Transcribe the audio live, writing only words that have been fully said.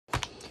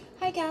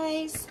Hi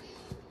guys,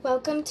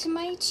 welcome to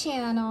my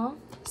channel.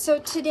 So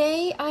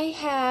today I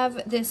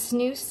have this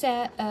new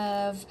set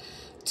of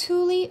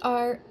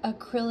Tooli-Art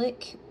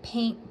Acrylic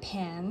Paint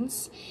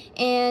Pens,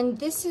 and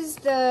this is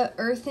the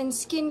Earth and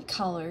Skin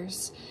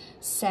Colors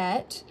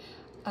set.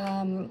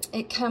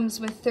 It comes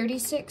with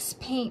 36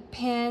 paint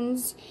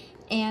pens,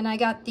 and I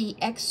got the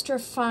extra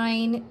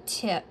fine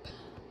tip.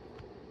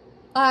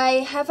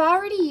 I have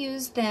already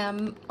used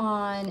them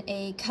on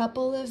a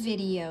couple of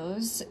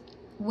videos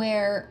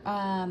where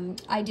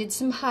I did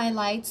some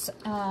highlights.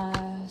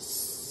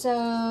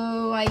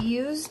 So I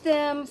used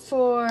them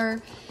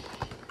for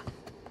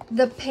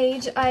the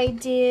page I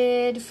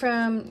did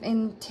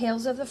in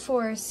Tales of the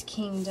Forest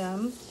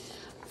Kingdom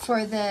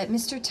for the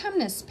Mr.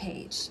 Tumnus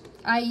page.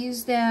 I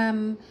used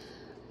them,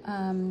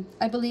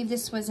 I believe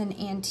this was an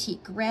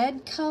antique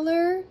red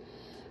color,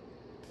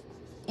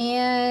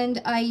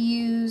 and I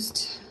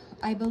used,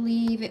 I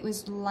believe it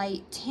was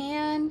light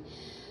tan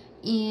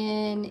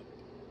in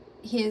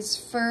his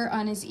fur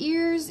on his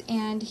ears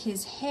and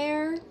his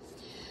hair,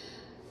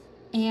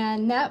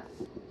 and that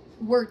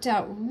worked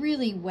out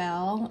really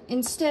well.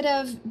 Instead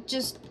of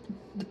just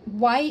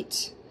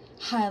white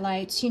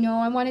highlights, you know,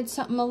 I wanted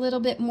something a little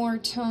bit more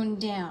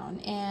toned down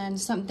and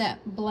something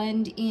that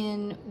blend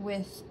in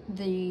with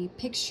the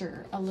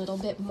picture a little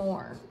bit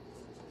more.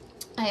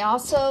 I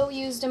also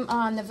used them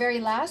on the very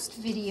last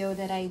video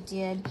that I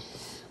did,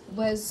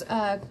 was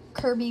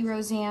Kirby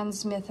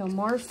Roseanne's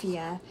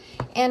Mythomorphia,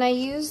 and I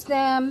used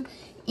them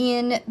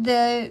in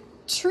the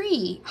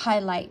tree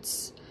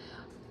highlights.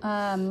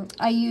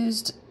 I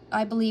used,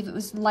 I believe it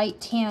was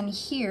light tan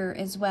here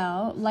as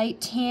well,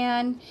 light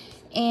tan,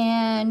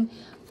 and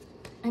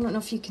I don't know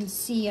if you can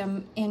see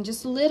them, and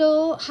just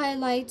little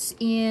highlights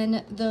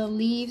in the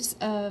leaves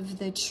of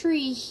the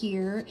tree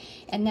here,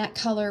 and that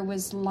color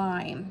was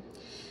lime.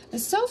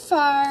 So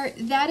far,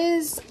 that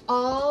is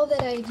all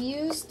that I've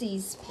used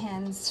these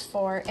pens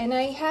for, and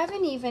I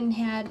haven't even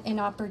had an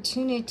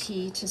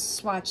opportunity to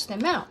swatch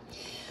them out.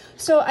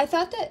 So I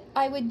thought that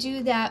I would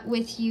do that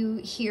with you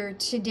here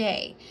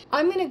today.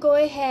 I'm going to go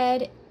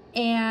ahead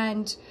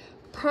and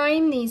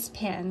prime these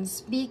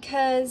pens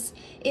because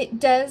it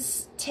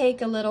does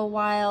take a little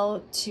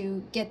while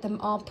to get them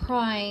all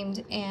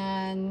primed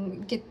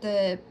and get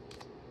the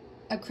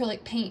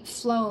acrylic paint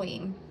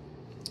flowing.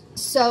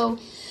 So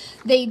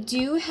they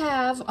do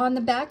have on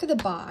the back of the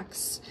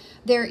box,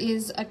 there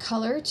is a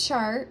color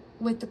chart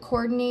with the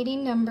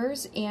coordinating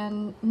numbers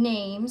and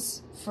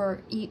names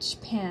for each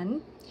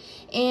pen.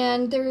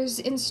 And there's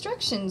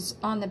instructions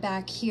on the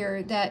back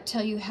here that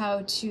tell you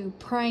how to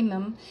prime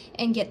them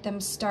and get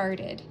them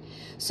started.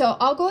 So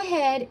I'll go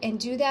ahead and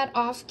do that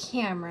off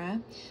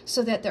camera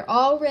so that they're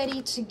all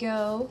ready to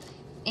go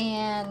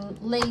and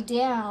lay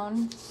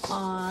down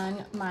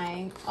on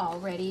my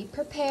already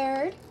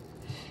prepared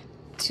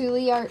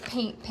Tooli-Art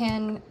Paint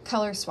Pen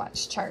color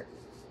swatch chart.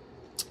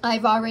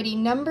 I've already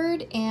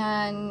numbered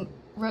and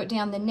wrote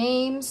down the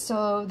names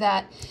so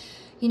that,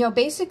 you know,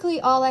 basically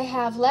all I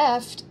have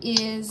left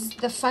is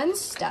the fun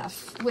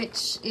stuff,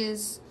 which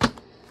is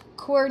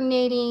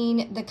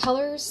coordinating the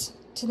colors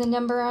to the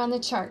number on the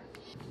chart.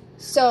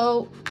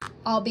 So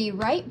I'll be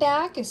right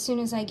back as soon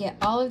as I get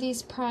all of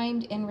these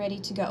primed and ready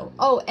to go.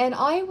 Oh, and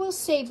I will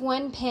save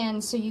one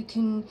pen so you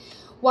can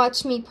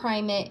watch me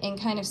prime it and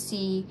kind of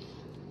see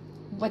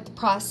what the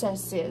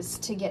process is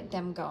to get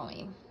them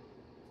going.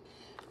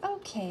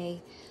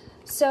 Okay,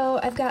 so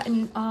I've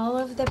gotten all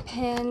of the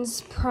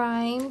pens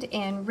primed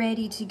and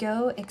ready to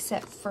go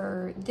except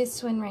for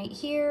this one right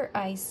here.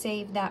 I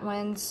saved that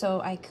one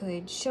so I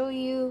could show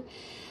you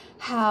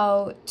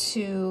how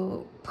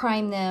to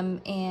prime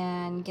them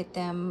and get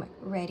them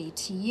ready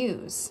to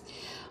use.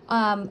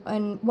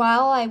 And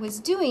while I was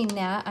doing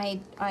that,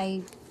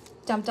 I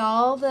dumped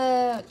all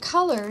the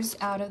colors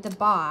out of the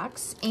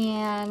box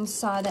and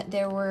saw that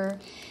there were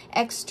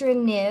extra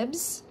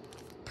nibs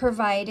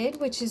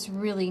provided, which is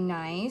really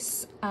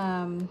nice.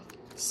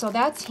 So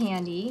that's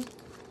handy.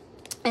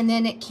 And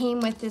then it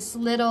came with this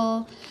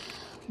little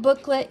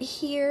booklet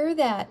here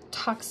that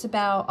talks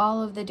about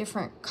all of the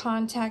different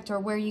contact or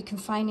where you can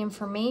find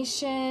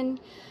information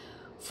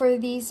for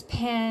these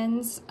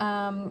pens.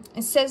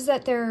 It says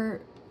that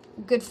they're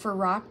good for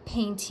rock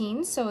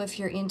painting, so if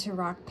you're into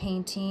rock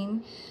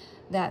painting,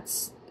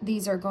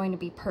 these are going to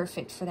be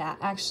perfect for that.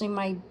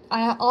 Actually,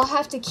 I'll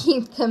have to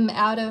keep them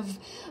out of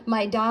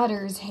my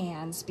daughter's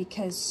hands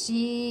because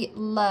she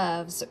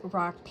loves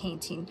rock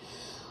painting.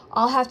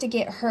 I'll have to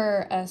get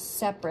her a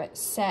separate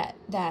set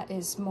that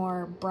is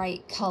more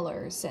bright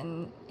colors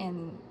and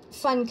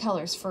fun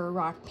colors for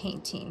rock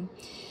painting.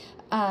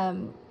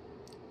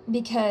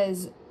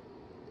 Because,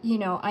 you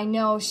know, I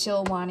know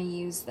she'll want to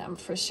use them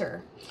for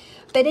sure.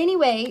 But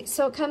anyway,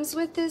 so it comes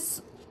with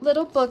this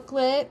little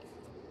booklet,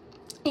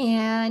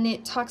 and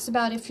it talks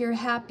about if you're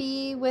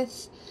happy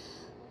with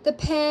the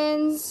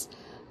pens,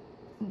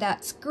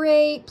 that's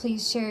great.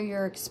 Please share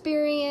your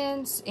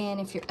experience. And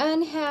if you're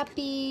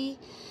unhappy,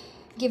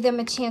 give them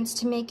a chance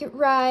to make it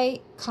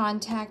right.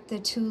 Contact the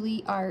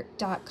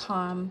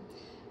Tooli-Art.com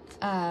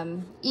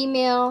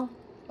email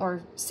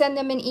or send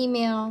them an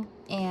email,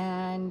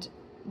 and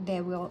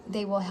they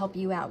will help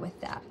you out with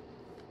that.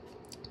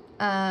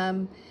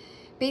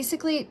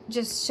 Basically, it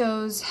just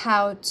shows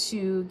how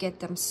to get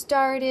them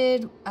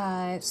started,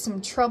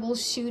 some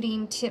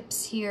troubleshooting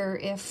tips here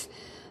if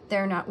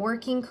they're not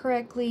working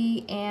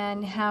correctly,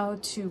 and how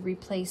to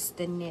replace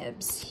the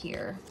nibs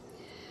here.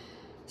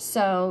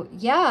 So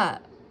yeah,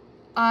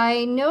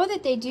 I know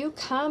that they do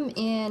come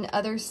in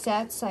other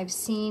sets. I've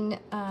seen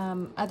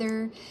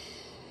other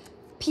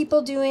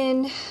people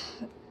doing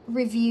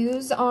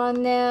reviews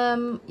on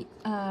them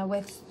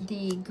with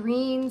the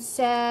green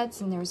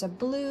sets, and there's a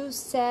blue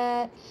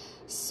set.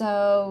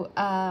 So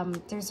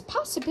there's a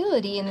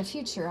possibility in the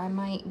future I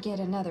might get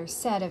another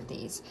set of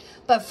these.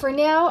 But for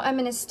now, I'm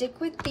going to stick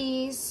with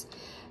these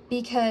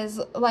because,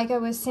 like I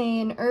was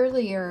saying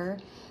earlier,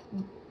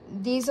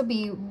 these will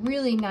be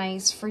really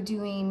nice for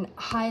doing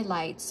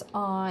highlights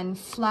on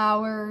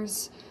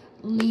flowers,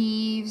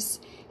 leaves,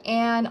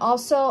 and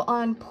also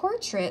on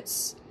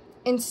portraits.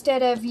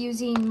 Instead of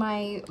using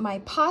my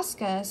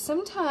Posca,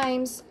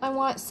 sometimes I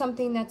want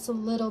something that's a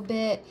little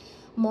bit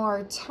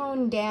more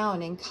toned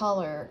down in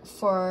color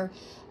for,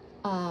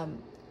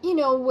 you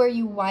know, where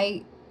you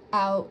white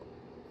out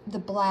the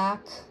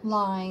black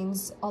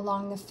lines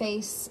along the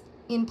face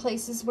in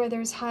places where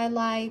there's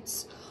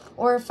highlights,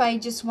 or if I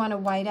just want to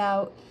white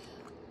out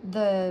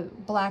the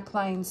black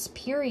lines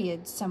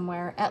period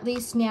somewhere. At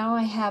least now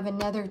I have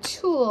another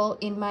tool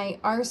in my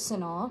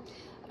arsenal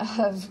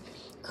of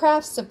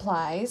craft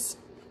supplies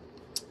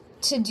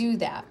to do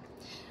that.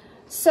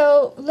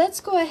 So let's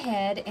go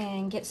ahead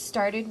and get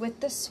started with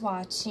the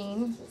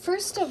swatching.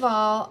 First of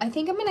all, I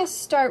think I'm going to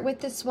start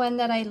with this one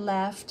that I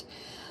left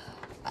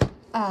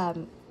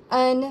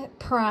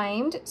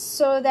unprimed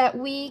so that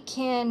we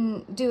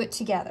can do it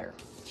together.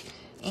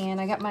 And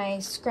I got my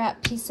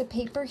scrap piece of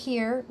paper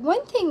here.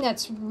 One thing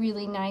that's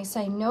really nice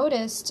I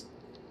noticed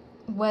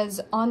was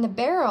on the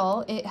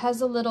barrel, it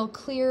has a little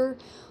clear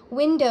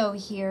window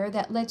here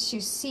that lets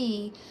you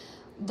see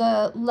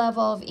the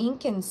level of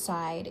ink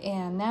inside,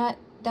 and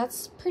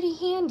that's pretty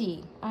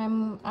handy.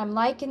 I'm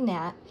liking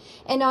that.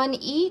 And on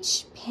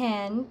each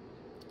pen,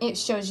 it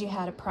shows you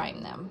how to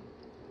prime them.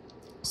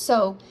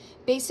 So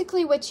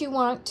basically what you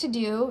want to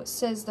do,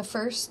 says the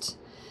first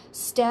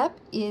step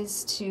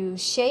is to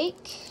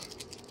shake.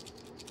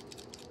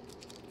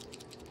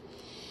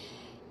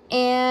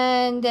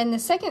 And then the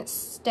second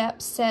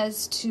step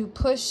says to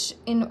push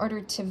in order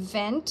to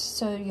vent.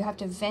 So you have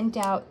to vent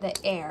out the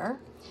air.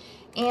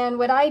 And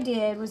what I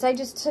did was I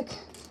just took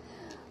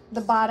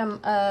the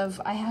bottom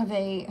of, I have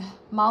a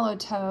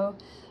Molotow,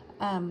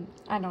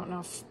 I don't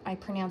know if I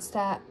pronounced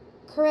that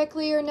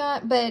correctly or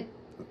not, but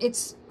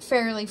it's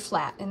fairly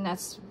flat, and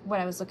that's what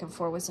I was looking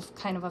for, was a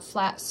kind of a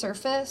flat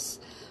surface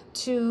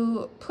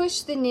to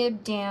push the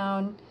nib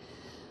down.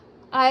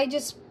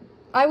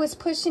 I was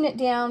pushing it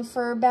down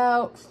for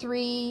about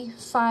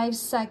 3-5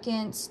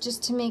 seconds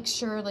just to make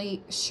to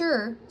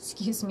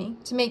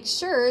make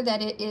sure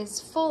that it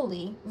is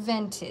fully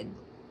vented.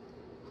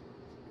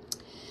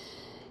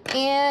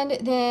 And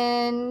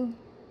then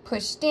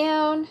push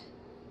down,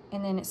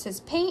 and then it says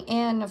paint,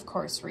 and of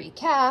course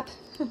recap.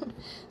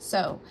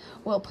 So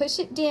we'll push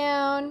it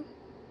down,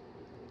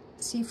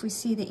 see if we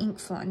see the ink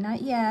flowing.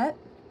 Not yet.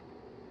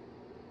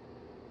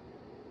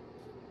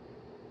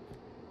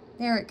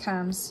 There it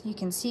comes. You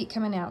can see it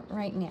coming out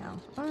right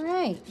now. All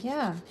right,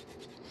 yeah.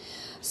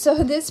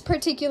 So this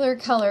particular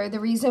color, the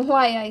reason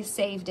why I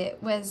saved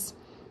it was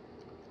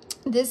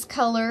this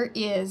color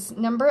is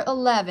number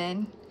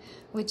 11,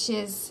 which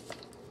is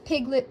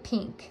Piglet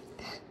Pink.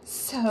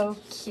 So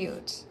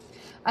cute.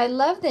 I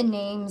love the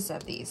names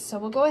of these. So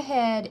we'll go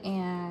ahead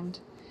and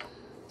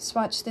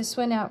swatch this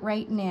one out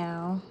right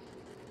now.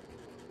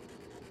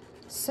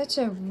 Such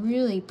a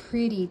really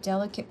pretty,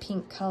 delicate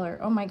pink color.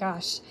 Oh my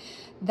gosh.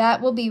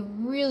 That will be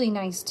really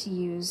nice to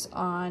use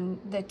on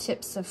the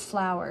tips of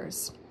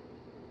flowers.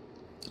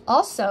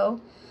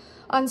 Also,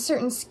 on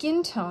certain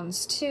skin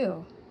tones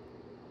too.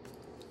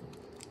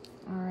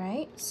 All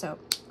right, so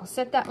I'll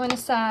set that one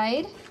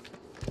aside.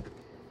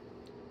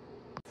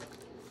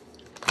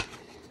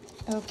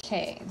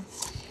 Okay,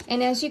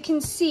 and as you can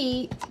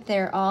see,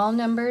 they're all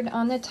numbered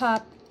on the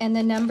top, and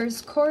the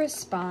numbers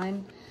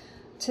correspond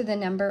to the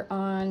number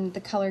on the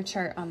color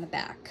chart on the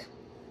back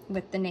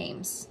with the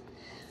names.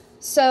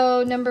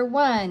 So number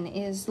 1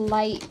 is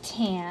light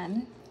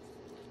tan.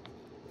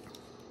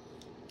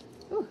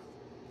 Ooh.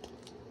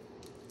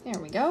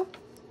 There we go.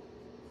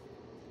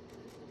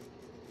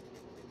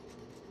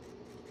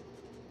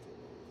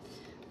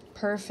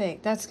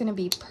 Perfect. That's going to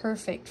be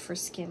perfect for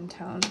skin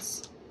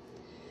tones.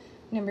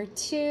 Number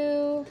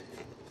 2,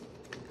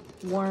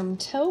 warm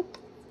taupe.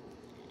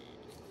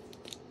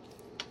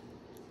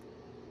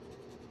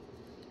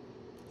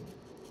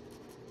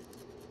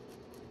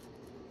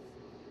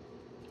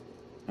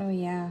 Oh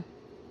yeah.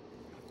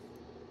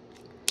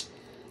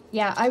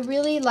 Yeah, I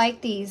really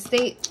like these.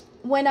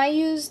 When I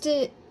used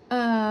it,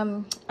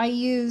 I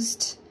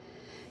used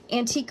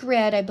Antique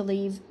Red, I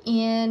believe,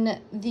 in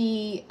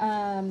the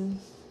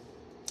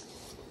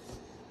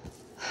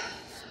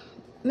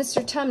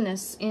Mr.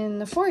 Tumnus in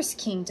the Forest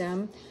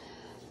Kingdom,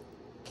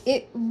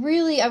 I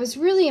was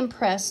really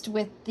impressed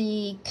with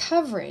the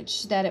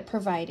coverage that it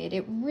provided.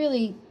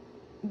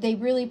 They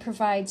really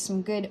provide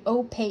some good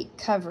opaque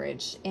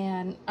coverage,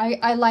 and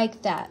I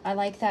like that. I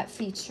like that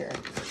feature.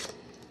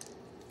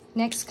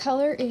 Next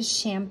color is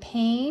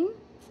Champagne.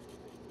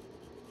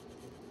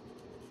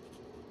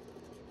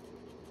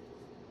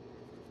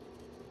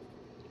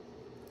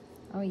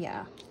 Oh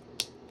yeah.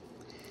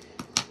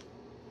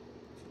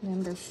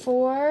 Number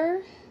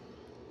 4.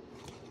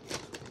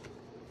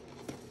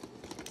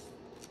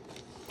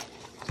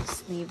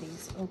 Just leave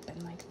these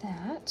open like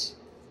that.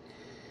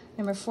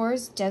 Number 4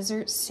 is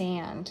Desert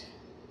Sand.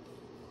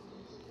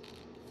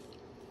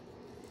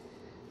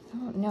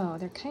 Oh no,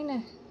 they're kind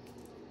of...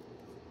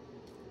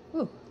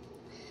 Ooh,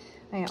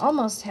 I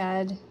almost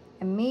had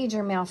a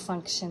major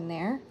malfunction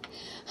there.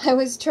 I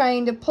was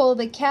trying to pull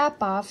the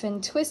cap off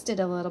and twist it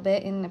a little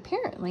bit, and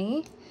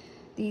apparently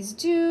these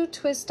do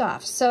twist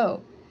off.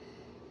 So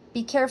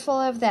be careful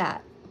of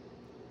that.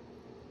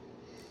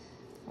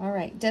 All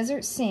right,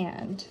 Desert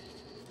Sand.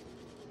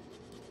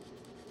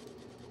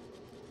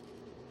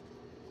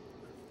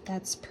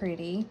 That's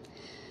pretty.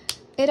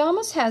 It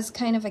almost has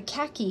kind of a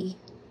khaki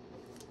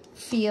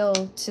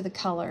feel to the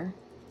color.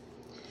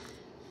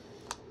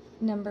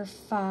 Number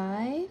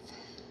 5.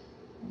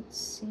 Let's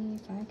see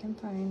if I can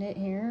find it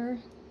here.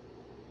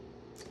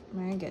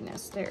 My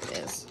goodness, there it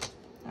is.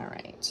 All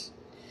right.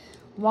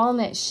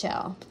 Walnut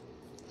Shell.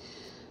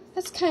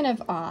 That's kind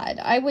of odd.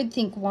 I would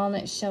think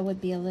walnut shell would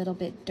be a little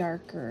bit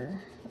darker.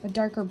 A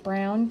darker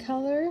brown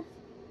color.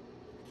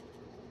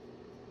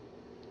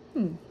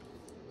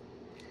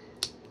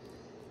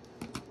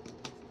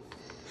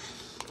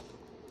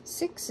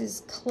 6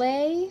 is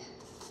Clay.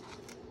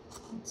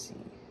 Let's see.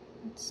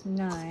 It's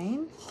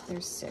 9.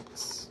 There's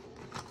 6.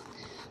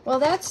 Well,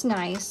 that's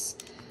nice.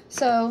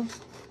 So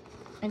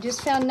I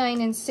just found 9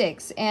 and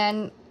 6,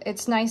 and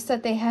it's nice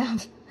that they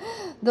have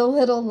the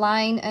little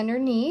line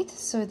underneath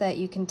so that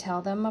you can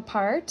tell them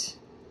apart,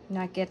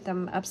 not get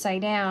them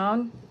upside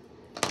down,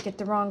 get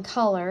the wrong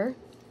color.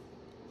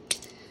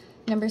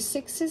 Number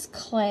 6 is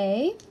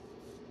Clay.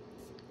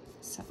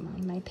 Something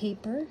on my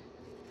paper.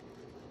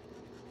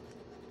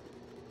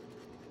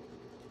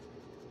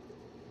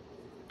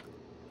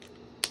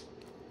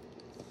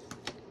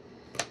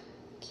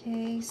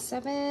 Okay,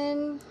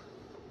 7.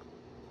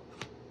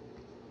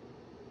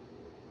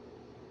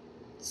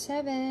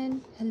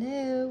 7.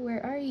 Hello,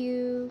 where are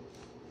you?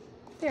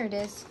 There it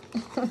is.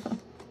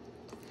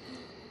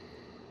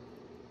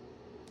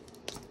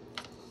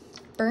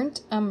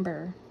 Burnt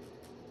Umber.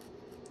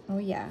 Oh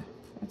yeah,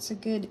 that's a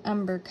good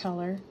umber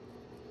color.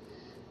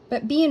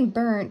 But being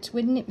burnt,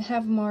 wouldn't it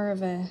have more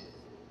of a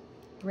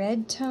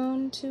red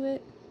tone to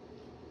it?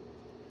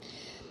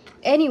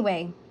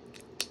 Anyway,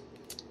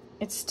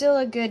 it's still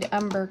a good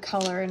umber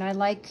color, and I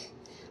like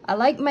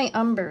my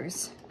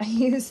umbers. I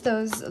use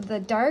those, the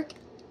dark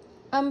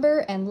umber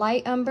and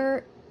light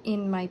umber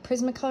in my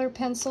Prismacolor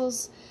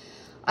pencils.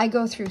 I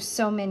go through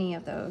so many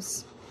of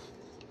those.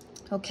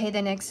 Okay,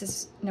 the next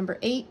is number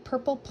 8,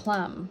 Purple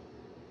Plum.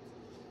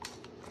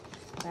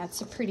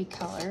 That's a pretty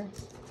color.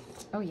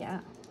 Oh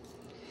yeah.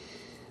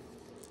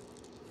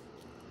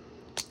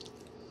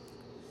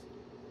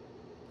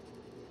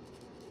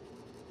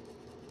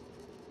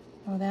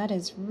 Oh, that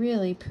is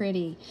really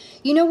pretty.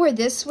 You know where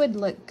this would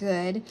look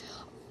good?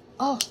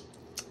 Oh,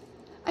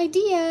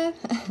 idea.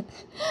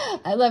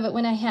 I love it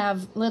when I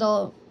have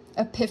little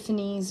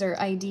epiphanies or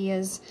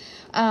ideas.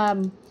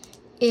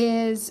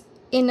 Is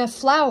in a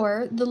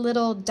flower, the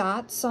little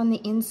dots on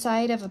the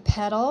inside of a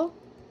petal.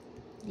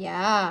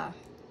 Yeah,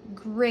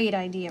 great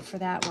idea for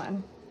that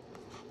one.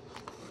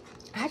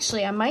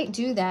 Actually, I might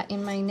do that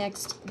in my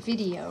next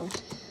video.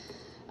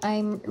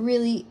 I'm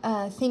really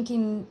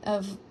thinking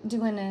of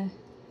doing a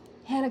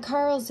Hannah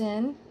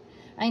Carlson.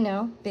 I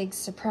know, big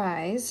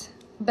surprise.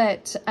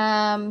 But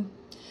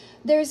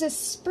there's a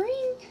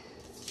spring,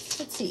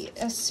 let's see,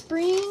 a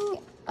spring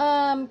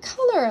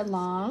color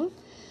along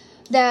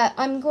that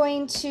I'm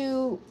going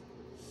to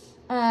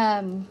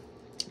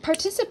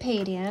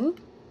participate in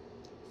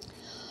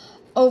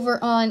over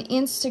on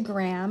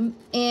Instagram,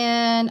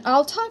 and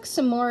I'll talk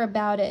some more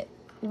about it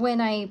when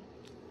I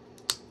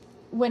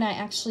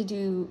actually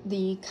do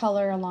the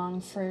color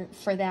along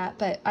for that.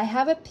 But I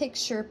have a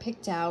picture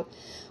picked out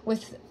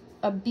with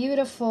a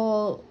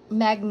beautiful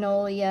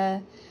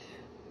magnolia,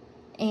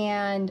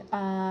 and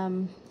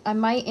I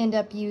might end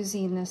up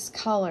using this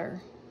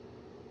color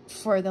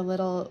for the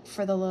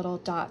little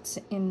dots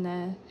in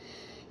the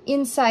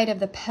inside of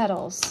the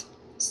petals.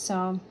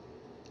 So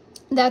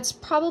that's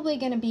probably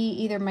going to be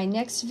either my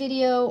next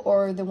video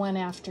or the one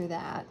after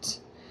that.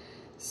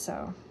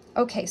 So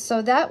okay,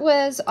 so that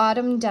was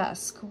Autumn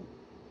Dusk.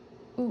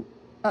 Ooh,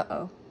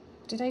 uh-oh.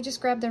 Did I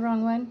just grab the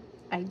wrong one?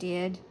 I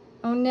did.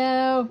 Oh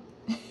no.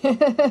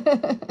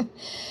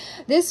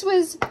 This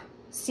was,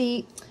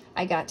 see,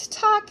 I got to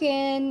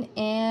talking,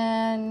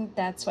 and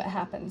that's what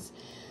happens.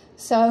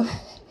 So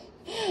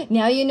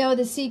now you know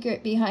the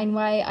secret behind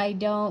why I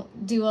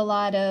don't do a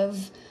lot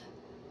of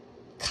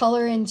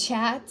color in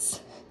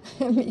chats.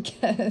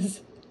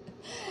 because,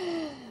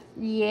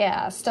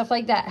 yeah, stuff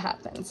like that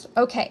happens.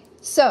 Okay,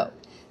 so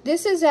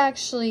this is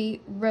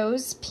actually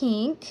rose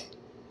pink.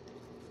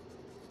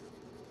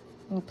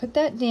 We'll put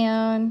that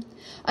down.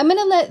 I'm going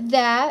to let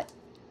that,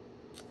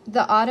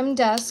 the Autumn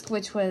Dusk,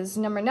 which was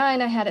number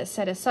 9, I had it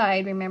set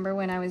aside, remember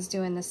when I was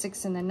doing the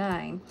 6 and the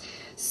 9.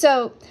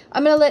 So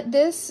I'm going to let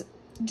this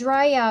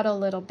dry out a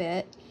little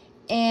bit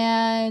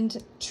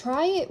and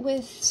try it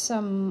with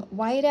some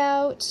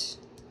whiteout.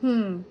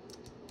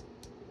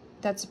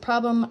 That's a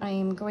problem I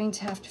am going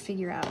to have to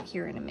figure out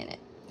here in a minute.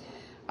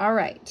 All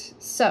right,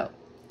 so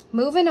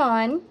moving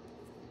on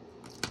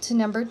to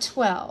number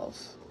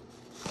 12.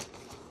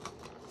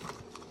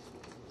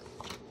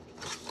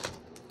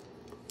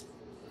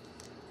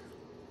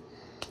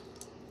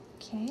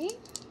 Okay,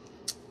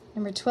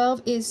 number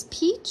 12 is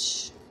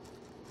Peach.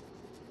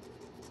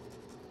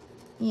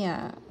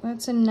 Yeah,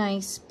 that's a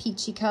nice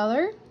peachy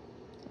color,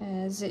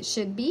 as it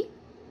should be.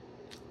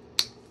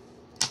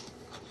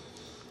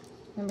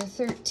 Number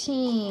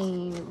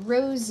 13,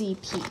 Rosy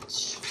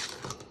Peach.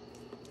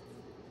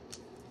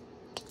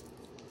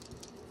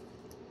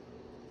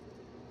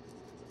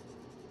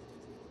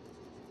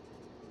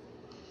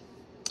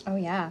 Oh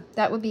yeah,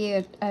 that would be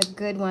a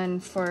good one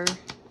for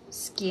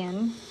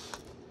skin.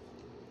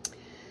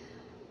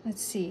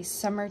 Let's see,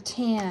 Summer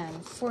Tan,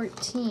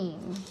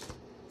 14.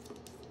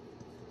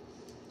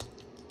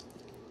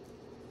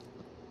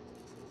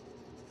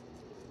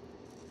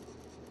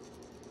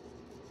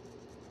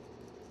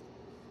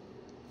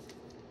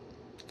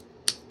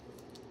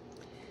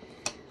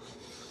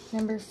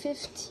 Number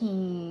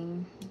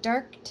 15,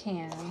 Dark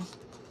Tan.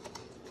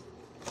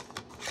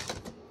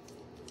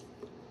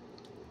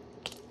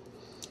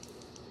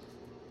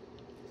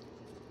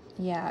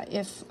 Yeah,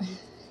 if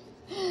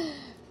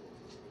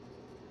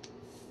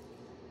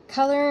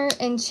color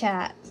and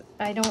chat,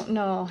 I don't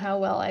know how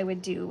well I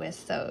would do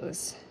with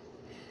those.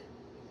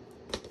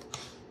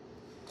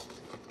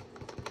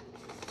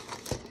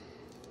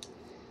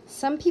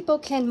 Some people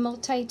can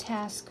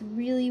multitask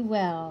really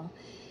well.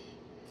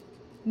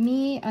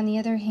 Me, on the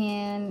other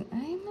hand,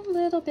 I'm a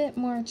little bit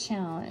more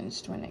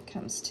challenged when it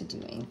comes to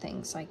doing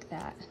things like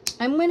that.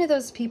 I'm one of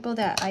those people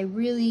that I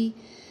really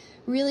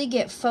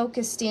get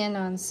focused in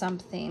on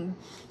something.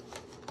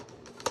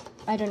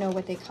 I don't know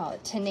what they call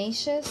it.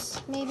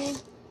 Tenacious, maybe?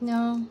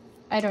 No,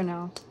 I don't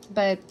know.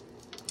 But,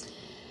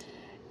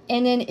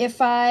 and then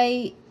if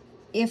I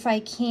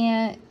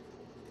can't,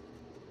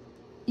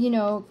 you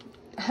know,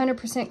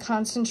 100%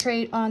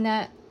 concentrate on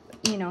that,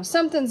 you know,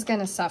 something's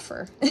gonna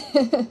suffer.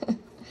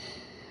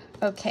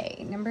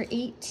 Okay, number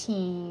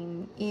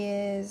 18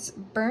 is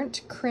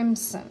Burnt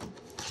Crimson.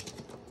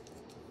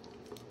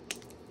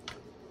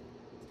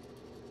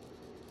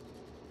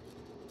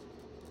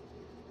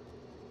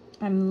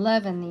 I'm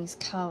loving these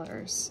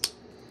colors.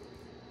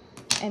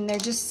 And they're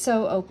just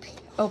so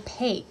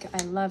opaque.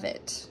 I love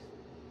it.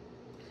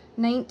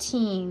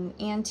 19,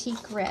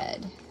 Antique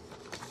Red.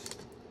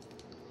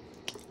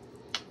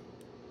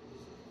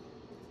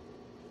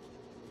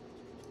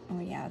 Oh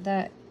yeah,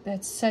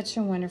 that's such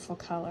a wonderful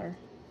color.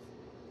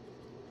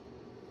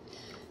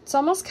 It's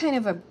almost kind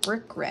of a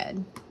brick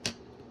red.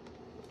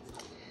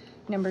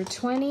 Number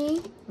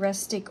 20,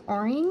 Rustic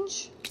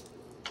Orange.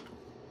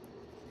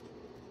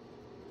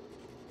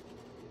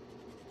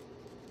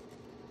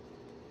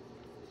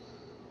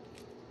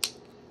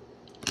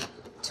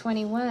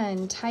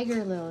 #21,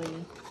 Tiger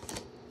Lily.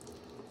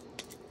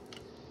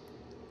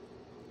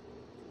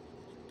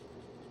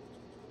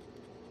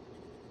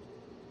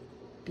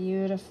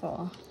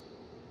 Beautiful.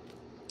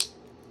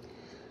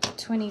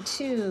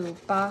 22,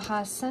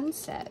 Baja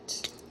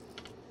Sunset.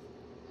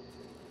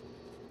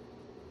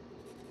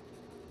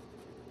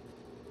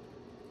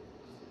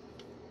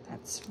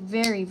 That's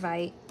very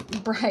bright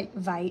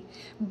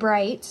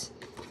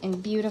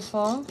and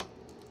beautiful.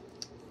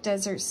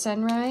 Desert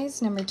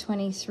Sunrise, number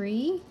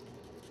 23.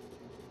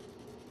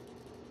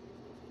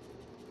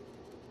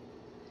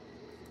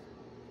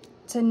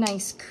 It's a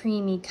nice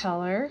creamy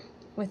color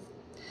with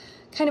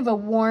kind of a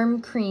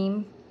warm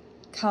cream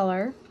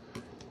color.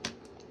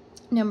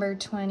 Number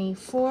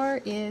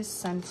 24 is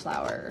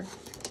Sunflower.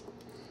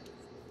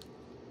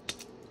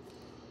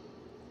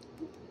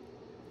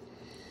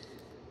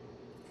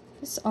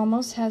 This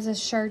almost has a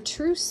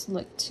chartreuse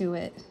look to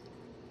it.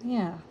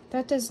 Yeah,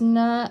 that does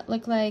not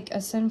look like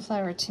a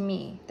sunflower to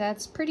me.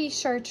 That's pretty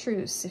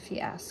chartreuse if you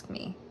ask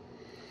me.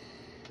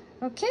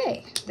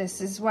 Okay,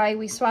 this is why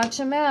we swatch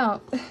them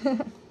out.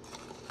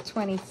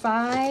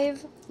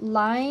 25,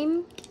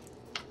 Lime.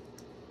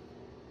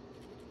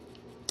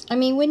 I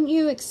mean, wouldn't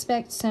you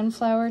expect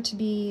sunflower to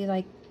be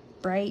like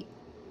bright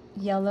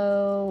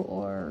yellow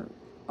or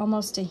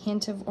almost a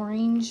hint of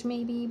orange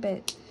maybe,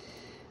 but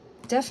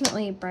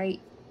definitely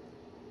bright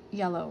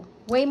yellow,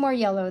 way more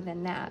yellow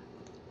than that.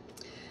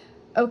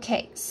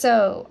 Okay,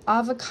 so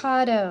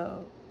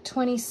Avocado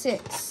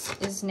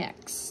 26 is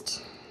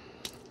next.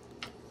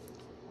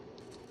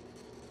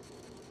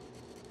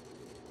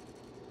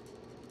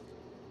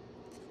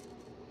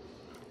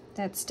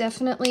 That's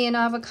definitely an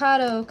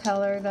avocado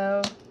color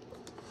though.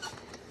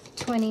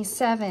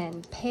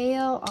 27,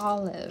 pale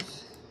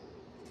olive.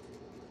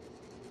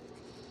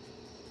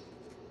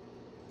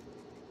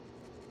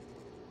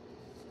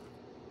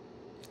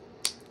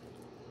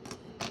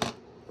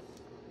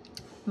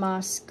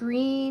 Moss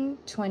green,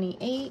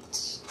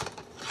 28.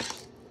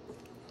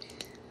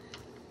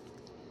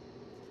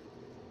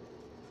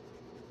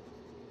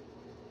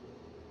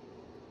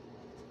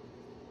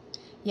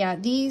 Yeah,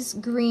 these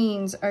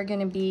greens are going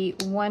to be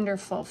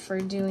wonderful for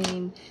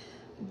doing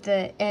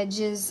the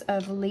edges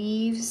of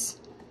leaves.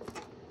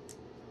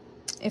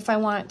 If I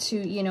want to,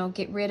 you know,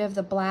 get rid of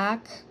the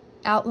black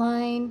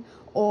outline,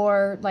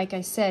 or like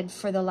I said,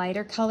 for the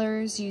lighter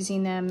colors,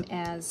 using them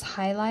as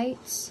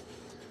highlights.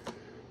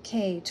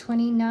 Okay,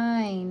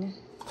 29,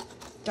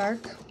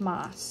 dark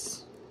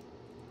moss.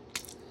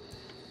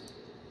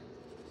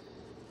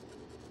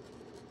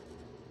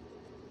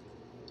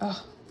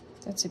 Oh,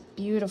 that's a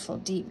beautiful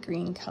deep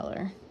green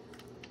color.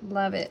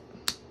 Love it.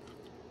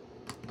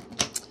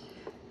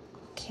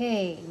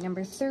 Okay,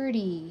 number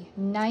 30,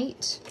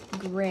 night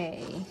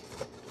gray.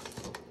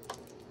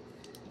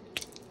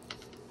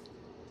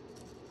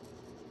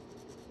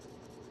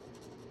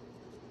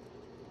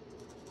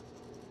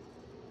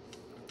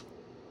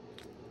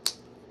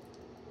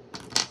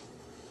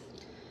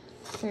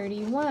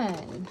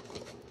 $31,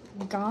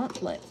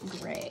 gauntlet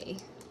gray.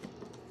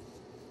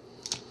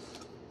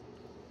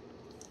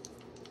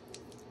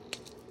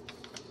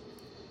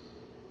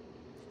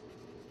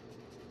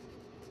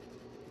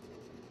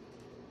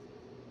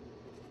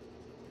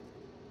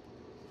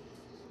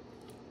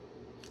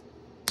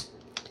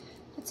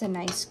 That's a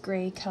nice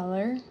gray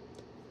color.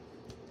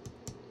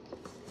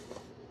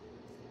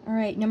 All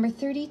right, number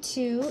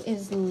 32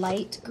 is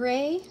light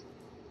gray,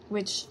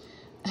 which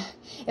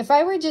if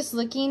I were just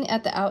looking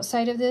at the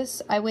outside of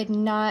this, I would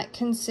not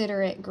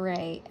consider it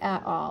gray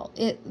at all.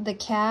 The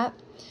cap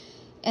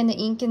and the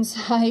ink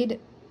inside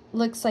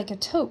looks like a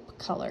taupe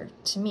color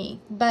to me,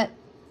 but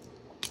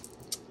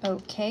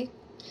okay.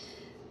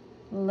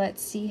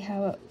 Let's see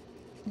how it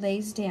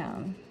lays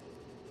down.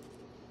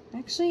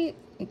 Actually,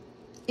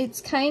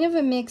 it's kind of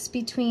a mix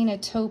between a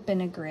taupe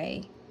and a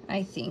gray,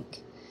 I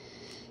think,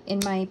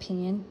 in my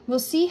opinion. We'll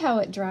see how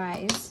it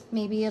dries.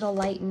 Maybe it'll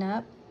lighten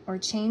up or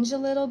change a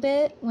little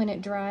bit when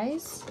it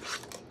dries.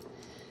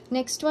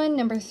 Next one,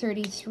 number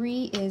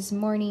 33, is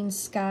Morning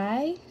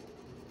Sky.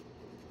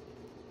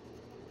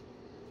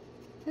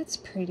 That's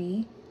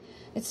pretty.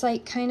 It's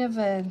like kind of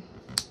a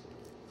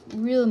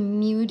real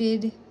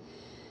muted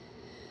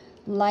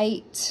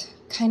light,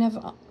 kind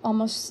of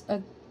almost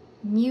a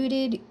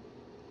muted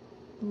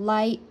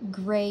light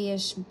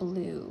grayish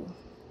blue.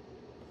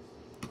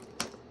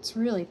 It's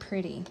really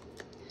pretty.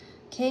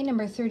 Okay,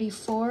 number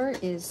 34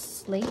 is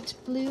slate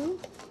blue.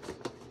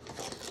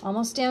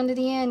 Almost down to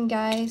the end,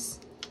 guys.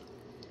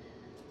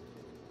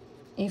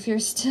 If you're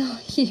still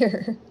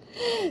here,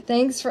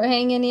 thanks for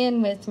hanging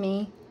in with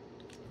me.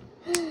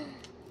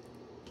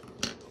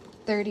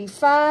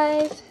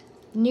 35,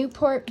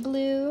 Newport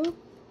blue.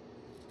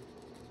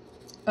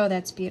 Oh,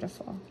 that's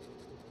beautiful.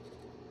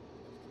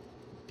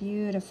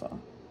 Beautiful.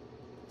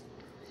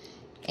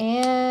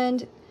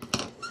 And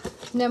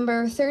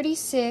number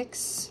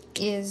 36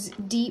 is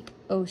Deep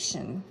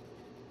Ocean.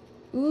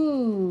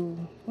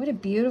 Ooh, what a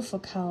beautiful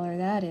color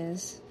that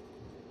is.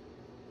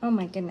 Oh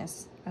my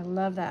goodness, I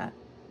love that.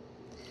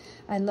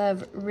 I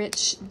love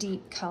rich,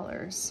 deep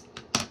colors.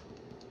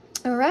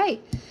 All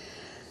right,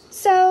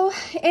 so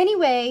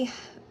anyway,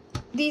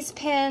 these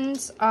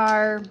pens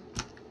are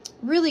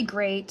really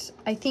great.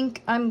 I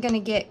think I'm gonna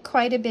get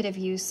quite a bit of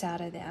use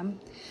out of them.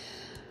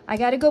 I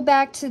gotta go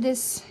back to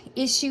this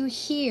issue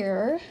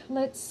here.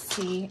 Let's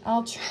see,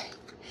 I'll try.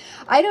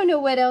 I don't know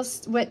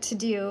what to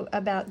do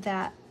about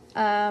that.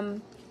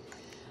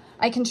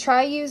 I can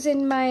try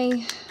using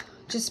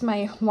just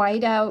my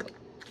whiteout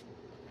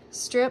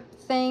strip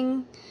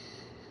thing.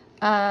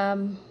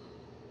 Yeah,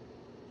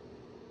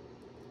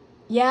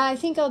 I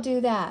think I'll do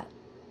that.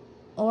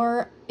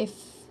 Or if,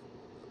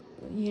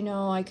 you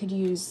know, I could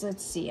use,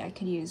 let's see, I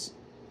could use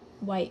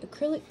white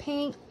acrylic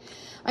paint.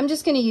 I'm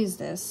just gonna use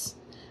this.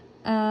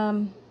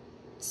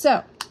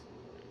 So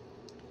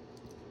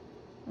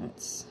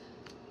that's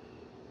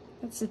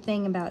the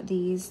thing about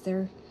these.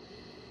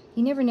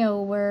 You never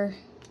know where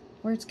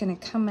it's gonna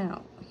come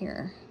out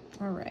here.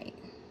 All right.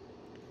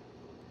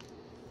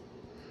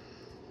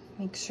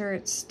 Make sure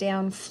it's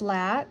down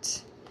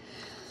flat.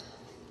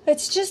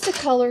 It's just a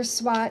color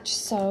swatch,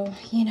 so,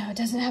 you know, it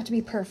doesn't have to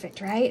be perfect,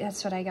 right?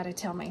 That's what I gotta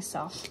tell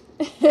myself.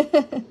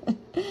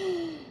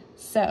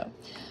 So,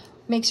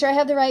 make sure I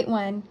have the right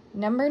one.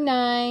 Number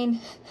 9,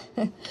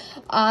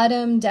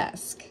 Autumn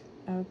Dusk.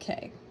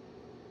 Okay.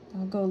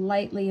 I'll go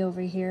lightly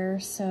over here,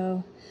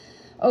 so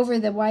over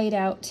the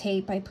whiteout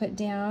tape I put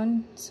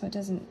down so it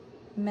doesn't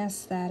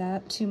mess that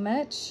up too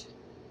much.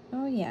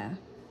 Oh yeah.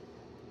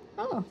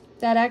 Oh,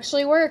 that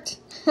actually worked.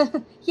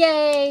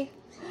 Yay!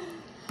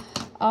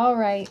 All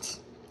right.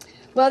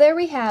 Well, there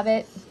we have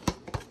it.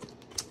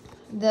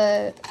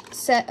 The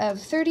set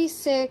of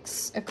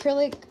 36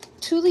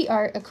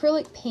 Tooli-Art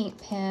Acrylic Paint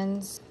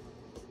Pens.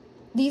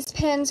 these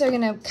pens are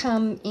going to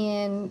come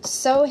in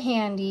so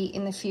handy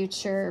in the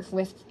future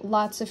with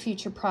lots of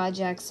future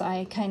projects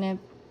I kind of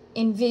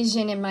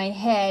envision in my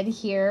head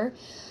here.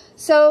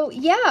 So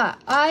yeah,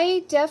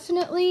 I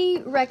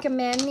definitely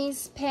recommend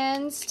these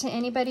pens to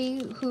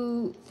anybody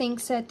who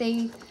thinks that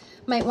they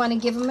might want to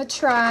give them a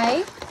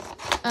try.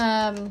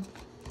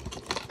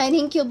 I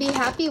think you'll be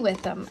happy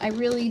with them. I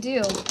really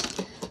do.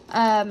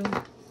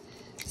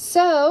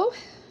 So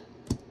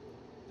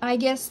I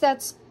guess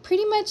that's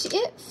pretty much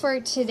it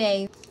for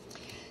today.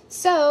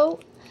 So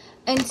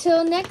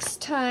until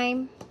next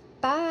time,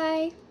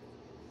 bye.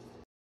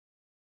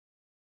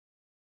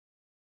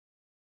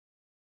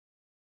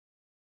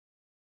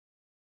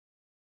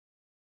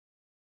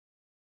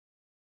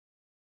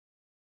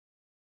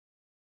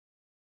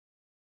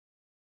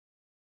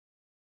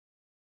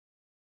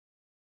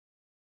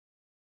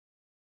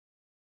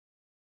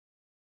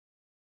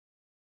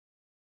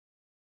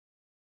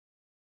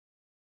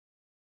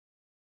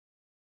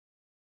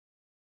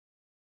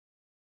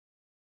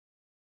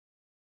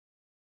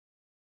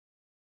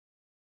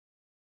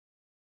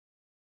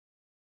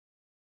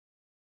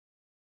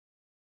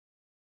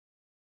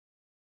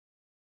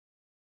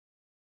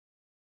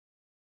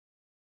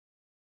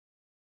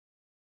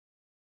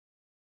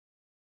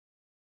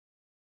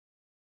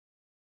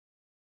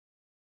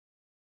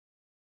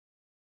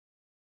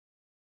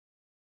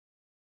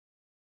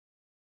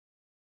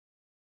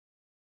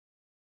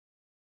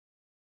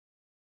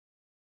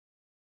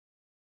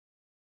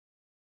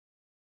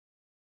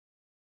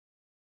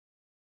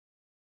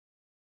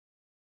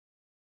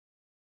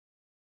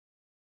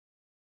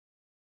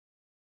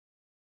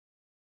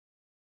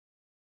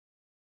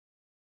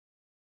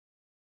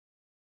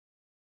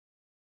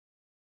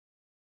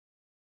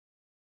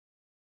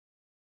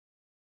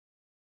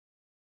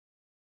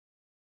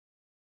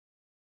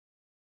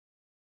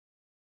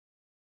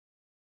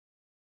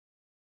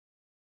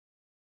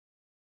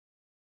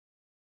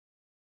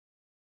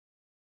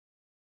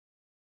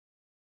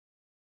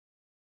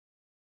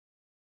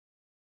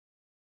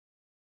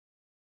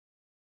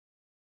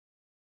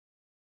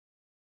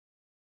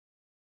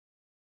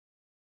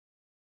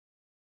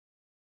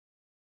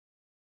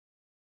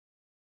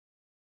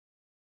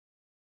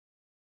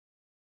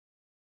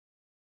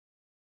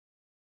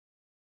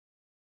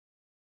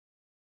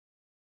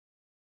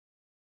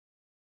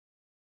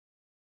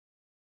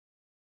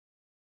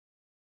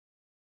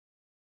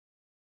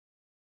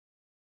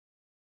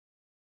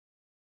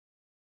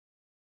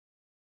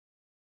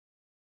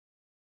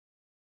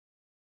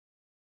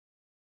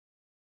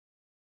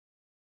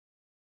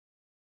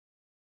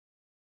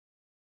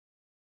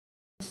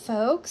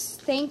 Folks,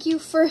 thank you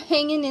for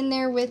hanging in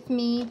there with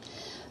me.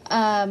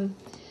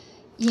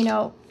 You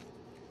know,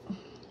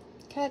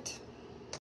 cut.